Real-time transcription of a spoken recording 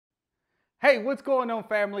Hey, what's going on,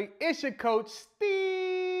 family? It's your coach, Steve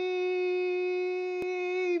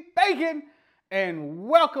Bacon, and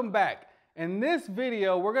welcome back. In this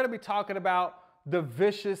video, we're going to be talking about the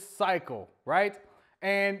vicious cycle, right?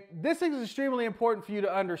 And this is extremely important for you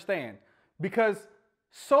to understand because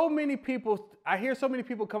I hear so many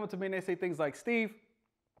people coming to me and they say things like, Steve,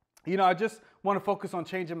 I just want to focus on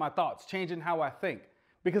changing my thoughts, changing how I think,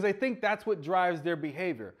 because they think that's what drives their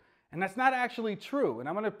behavior. And that's not actually true. And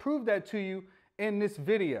I'm going to prove that to you in this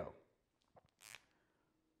video.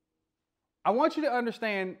 I want you to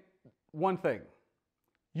understand one thing.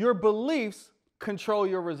 Your beliefs control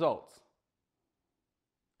your results.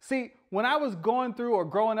 See, when I was going through or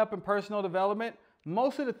growing up in personal development,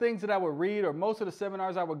 most of the things that I would read or most of the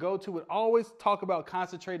seminars I would go to would always talk about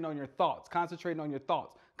concentrating on your thoughts, concentrating on your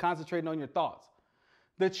thoughts, concentrating on your thoughts.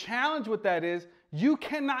 The challenge with that is you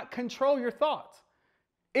cannot control your thoughts.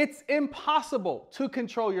 It's impossible to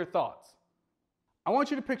control your thoughts. I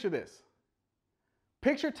want you to picture this.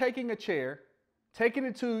 Picture taking a chair, taking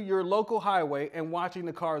it to your local highway and watching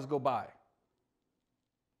the cars go by.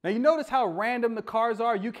 Now you notice how random the cars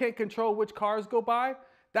are? You can't control which cars go by.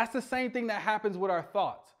 That's the same thing that happens with our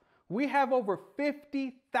thoughts. We have over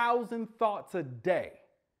 50,000 thoughts a day.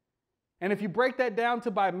 And if you break that down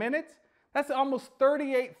to by minutes, that's almost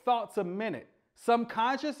 38 thoughts a minute. Some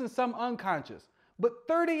conscious and some unconscious. But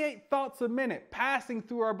 38 thoughts a minute passing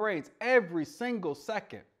through our brains every single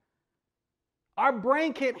second. Our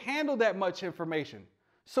brain can't handle that much information.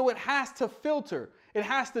 So it has to filter. It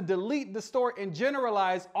has to delete, distort, and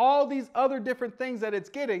generalize all these other different things that it's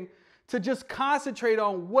getting to just concentrate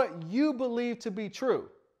on what you believe to be true.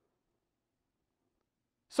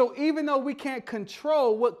 So even though we can't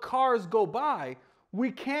control what cars go by,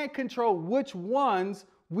 we can't control which ones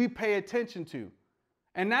we pay attention to.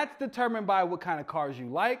 And that's determined by what kind of cars you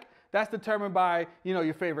like. That's determined by,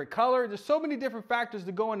 your favorite color. There's so many different factors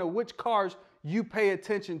that go into which cars you pay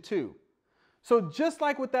attention to. So just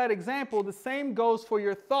like with that example, the same goes for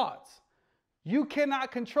your thoughts. You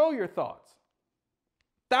cannot control your thoughts.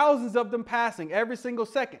 Thousands of them passing every single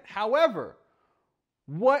second. However,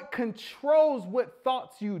 what controls what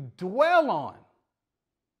thoughts you dwell on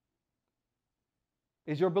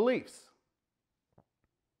is your beliefs.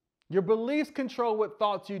 Your beliefs control what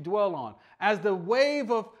thoughts you dwell on. As the wave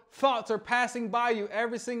of thoughts are passing by you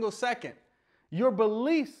every single second, your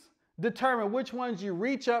beliefs determine which ones you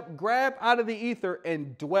reach up, grab out of the ether,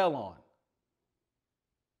 and dwell on.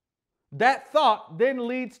 That thought then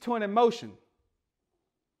leads to an emotion.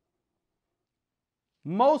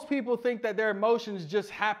 Most people think that their emotions just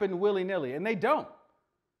happen willy-nilly, and they don't.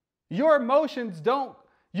 Your emotions don't.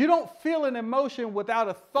 You don't feel an emotion without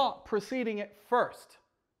a thought preceding it first.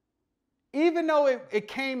 Even though it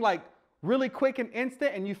came like really quick and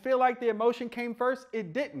instant and you feel like the emotion came first,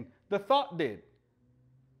 it didn't. The thought did.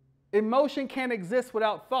 Emotion can't exist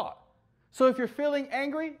without thought. So if you're feeling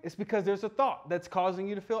angry, it's because there's a thought that's causing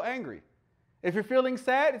you to feel angry. If you're feeling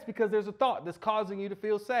sad, it's because there's a thought that's causing you to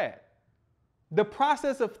feel sad. The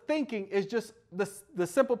process of thinking is just the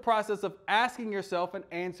simple process of asking yourself and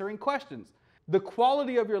answering questions. The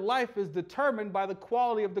quality of your life is determined by the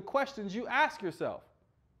quality of the questions you ask yourself.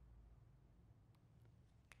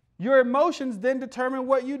 Your emotions then determine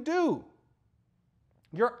what you do,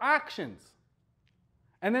 your actions.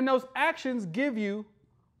 And then those actions give you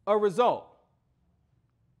a result.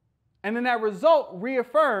 And then that result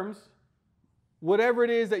reaffirms whatever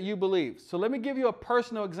it is that you believe. So let me give you a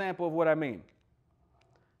personal example of what I mean.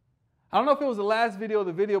 I don't know if it was the last video or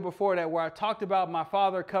the video before that where I talked about my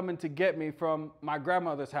father coming to get me from my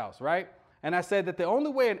grandmother's house, right? And I said that the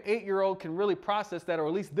only way an 8-year-old can really process that, or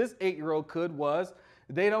at least this 8-year-old could, was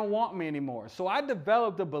they don't want me anymore. So I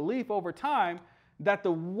developed a belief over time that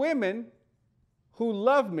the women who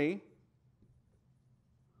love me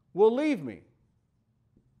will leave me.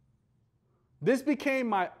 This became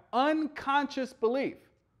my unconscious belief.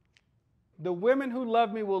 The women who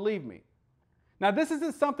love me will leave me. Now, this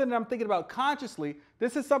isn't something that I'm thinking about consciously.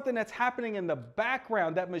 This is something that's happening in the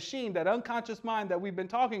background, that machine, that unconscious mind that we've been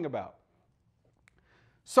talking about.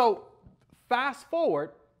 So fast forward,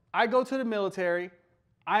 I go to the military.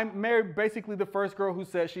 I married basically the first girl who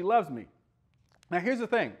said she loves me. Now, here's the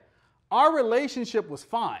thing. Our relationship was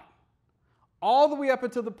fine all the way up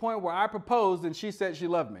until the point where I proposed and she said she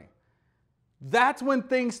loved me. That's when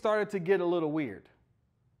things started to get a little weird.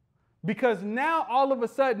 Because now all of a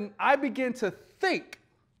sudden I begin to think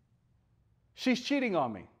she's cheating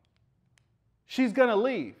on me. She's going to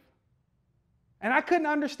leave. And I couldn't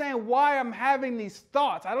understand why I'm having these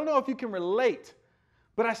thoughts. I don't know if you can relate.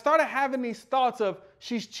 But I started having these thoughts of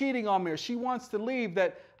she's cheating on me or she wants to leave,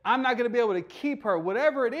 that I'm not going to be able to keep her,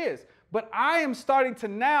 whatever it is. but I am starting to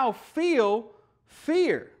now feel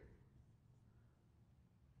fear.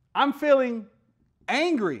 I'm feeling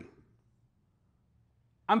angry.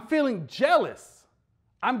 I'm feeling jealous.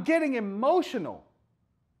 I'm getting emotional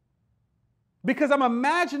because I'm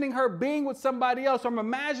imagining her being with somebody else. Or I'm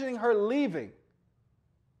imagining her leaving.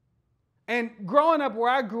 And growing up where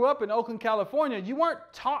I grew up in Oakland, California, you weren't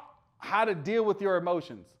taught how to deal with your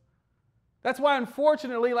emotions. That's why,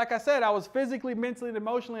 unfortunately, like I said, I was physically, mentally, and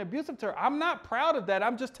emotionally abusive to her. I'm not proud of that.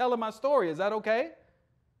 I'm just telling my story. Is that okay?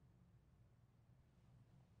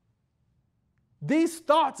 These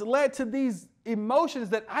thoughts led to these emotions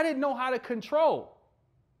that I didn't know how to control.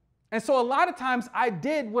 And so a lot of times I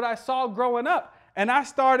did what I saw growing up, and I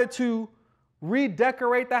started to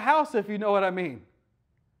redecorate the house, if you know what I mean.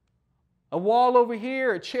 A wall over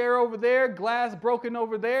here, a chair over there, glass broken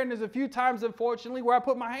over there, and there's a few times, unfortunately, where I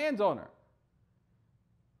put my hands on her.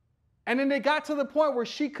 And then it got to the point where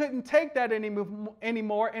she couldn't take that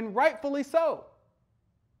anymore, and rightfully so.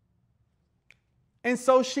 And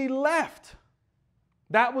so she left.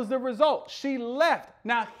 That was the result. She left.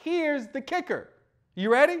 Now here's the kicker.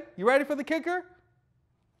 You ready? You ready for the kicker?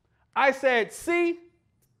 I said, see,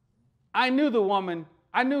 I knew women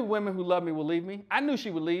who love me will leave me. I knew she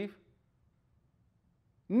would leave.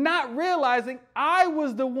 Not realizing I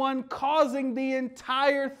was the one causing the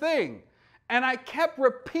entire thing. And I kept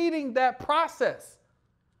repeating that process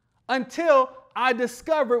until I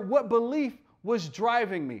discovered what belief was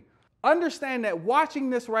driving me. Understand that watching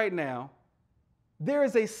this right now, there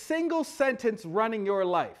is a single sentence running your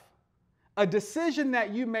life. A decision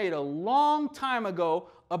that you made a long time ago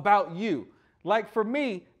about you. Like for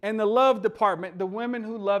me, in the love department, the women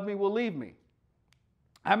who love me will leave me.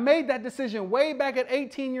 I made that decision way back at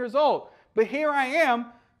 18 years old. But here I am,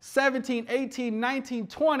 17, 18, 19,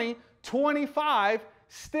 20, 25,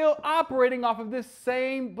 still operating off of this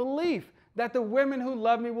same belief that the women who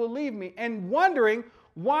love me will leave me, and wondering,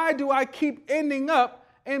 why do I keep ending up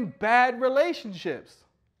in bad relationships?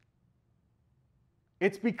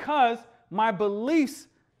 It's because my beliefs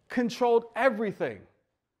controlled everything.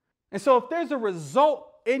 And so if there's a result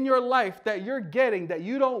in your life that you're getting that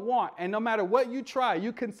you don't want, and no matter what you try,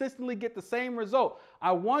 you consistently get the same result,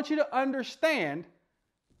 I want you to understand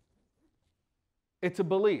it's a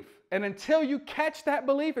belief. And until you catch that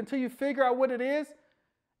belief, until you figure out what it is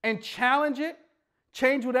and challenge it,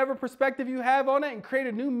 change whatever perspective you have on it and create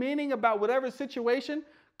a new meaning about whatever situation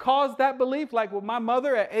caused that belief, like with my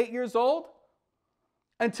mother at 8 years old,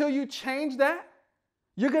 until you change that,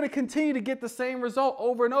 you're going to continue to get the same result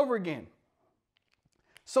over and over again.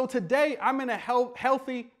 So today, I'm in a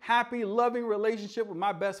healthy, happy, loving relationship with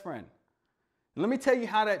my best friend. And let me tell you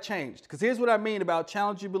how that changed. Because here's what I mean about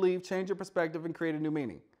challenge your belief, change your perspective, and create a new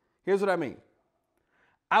meaning. Here's what I mean.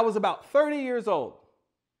 I was about 30 years old.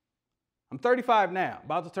 I'm 35 now,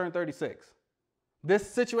 about to turn 36. This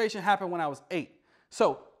situation happened when I was 8.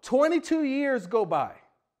 So 22 years go by.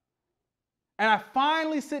 And I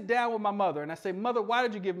finally sit down with my mother and I say, Mother, why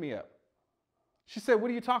did you give me up? She said,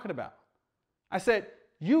 what are you talking about? I said,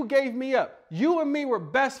 you gave me up. You and me were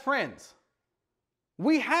best friends.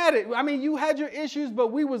 We had it. I mean, you had your issues,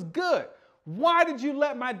 but we was good. Why did you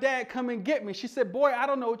let my dad come and get me? She said, boy, I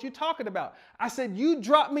don't know what you're talking about. I said, you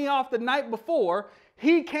dropped me off the night before.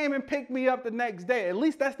 He came and picked me up the next day. At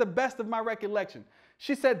least that's the best of my recollection.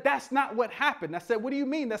 She said, that's not what happened. I said, what do you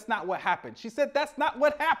mean that's not what happened? She said, that's not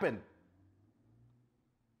what happened.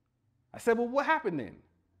 I said, well, what happened then?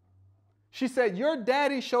 She said, your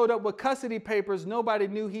daddy showed up with custody papers nobody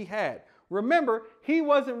knew he had. Remember, he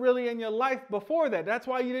wasn't really in your life before that. That's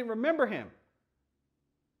why you didn't remember him.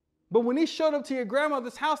 But when he showed up to your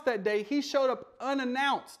grandmother's house that day, he showed up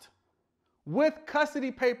unannounced with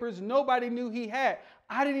custody papers nobody knew he had.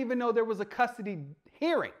 I didn't even know there was a custody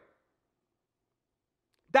hearing.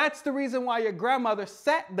 That's the reason why your grandmother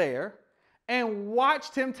sat there and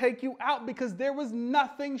watched him take you out, because there was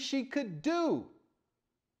nothing she could do.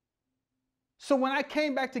 So when I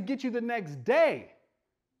came back to get you the next day,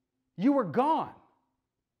 you were gone.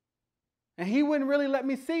 And he wouldn't really let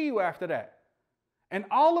me see you after that. And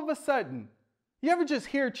all of a sudden, you ever just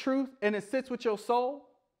hear truth and it sits with your soul?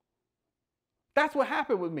 That's what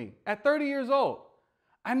happened with me at 30 years old.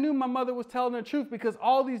 I knew my mother was telling the truth because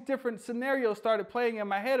all these different scenarios started playing in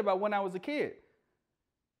my head about when I was a kid.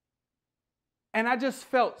 And I just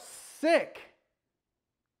felt sick.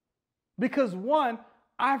 Because one,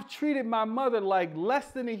 I've treated my mother like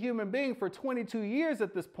less than a human being for 22 years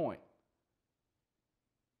at this point,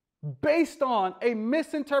 based on a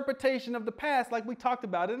misinterpretation of the past, like we talked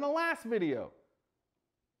about in the last video.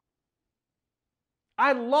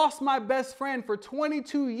 I lost my best friend for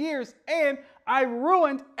 22 years, and I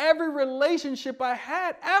ruined every relationship I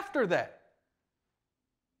had after that.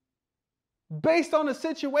 Based on a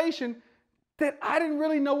situation that I didn't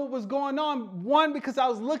really know what was going on. One, because I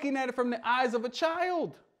was looking at it from the eyes of a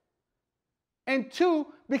child. And two,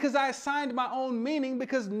 because I assigned my own meaning,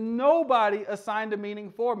 because nobody assigned a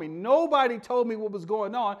meaning for me. Nobody told me what was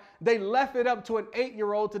going on. They left it up to an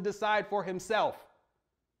 8-year-old to decide for himself.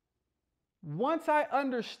 Once I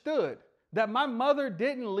understood that my mother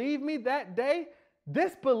didn't leave me that day,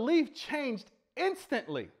 this belief changed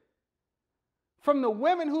instantly. From the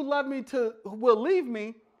women who love me to who will leave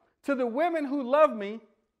me, to the women who love me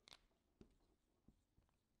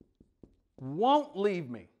won't leave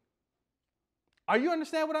me. Are you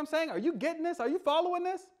understand what I'm saying? Are you getting this? Are you following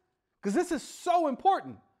this? Because this is so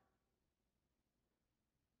important.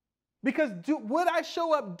 Because would I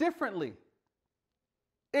show up differently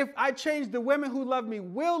if I changed the women who love me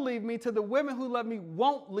will leave me to the women who love me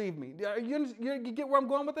won't leave me? You get where I'm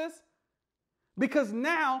going with this? Because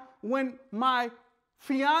now when my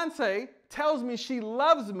fiance tells me she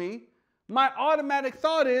loves me, my automatic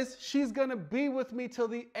thought is she's going to be with me till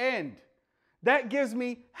the end. That gives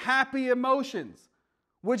me happy emotions,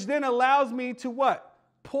 which then allows me to what?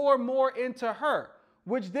 Pour more into her,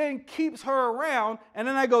 which then keeps her around. And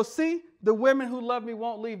then I go, see, the women who love me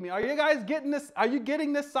won't leave me. Are you guys getting this? Are you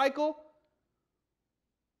getting this cycle?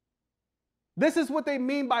 This is what they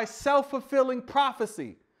mean by self-fulfilling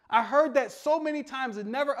prophecy. I heard that so many times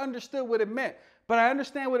and never understood what it meant, but I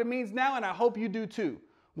understand what it means now, and I hope you do too.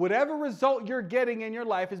 Whatever result you're getting in your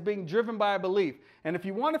life is being driven by a belief. And if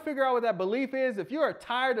you want to figure out what that belief is, if you are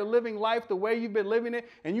tired of living life the way you've been living it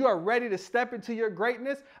and you are ready to step into your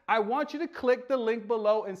greatness, I want you to click the link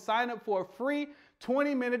below and sign up for a free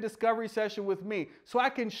 20-minute discovery session with me so I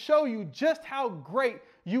can show you just how great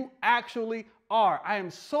you actually are. I am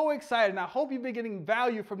so excited, and I hope you've been getting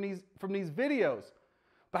value from these videos.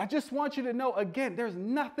 But I just want you to know, again, there's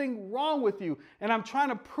nothing wrong with you. And I'm trying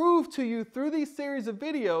to prove to you through these series of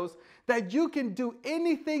videos that you can do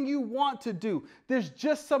anything you want to do. There's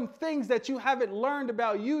just some things that you haven't learned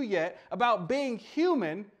about you yet, about being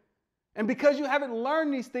human. And because you haven't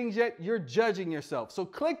learned these things yet, you're judging yourself. So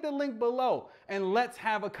click the link below and let's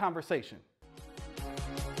have a conversation.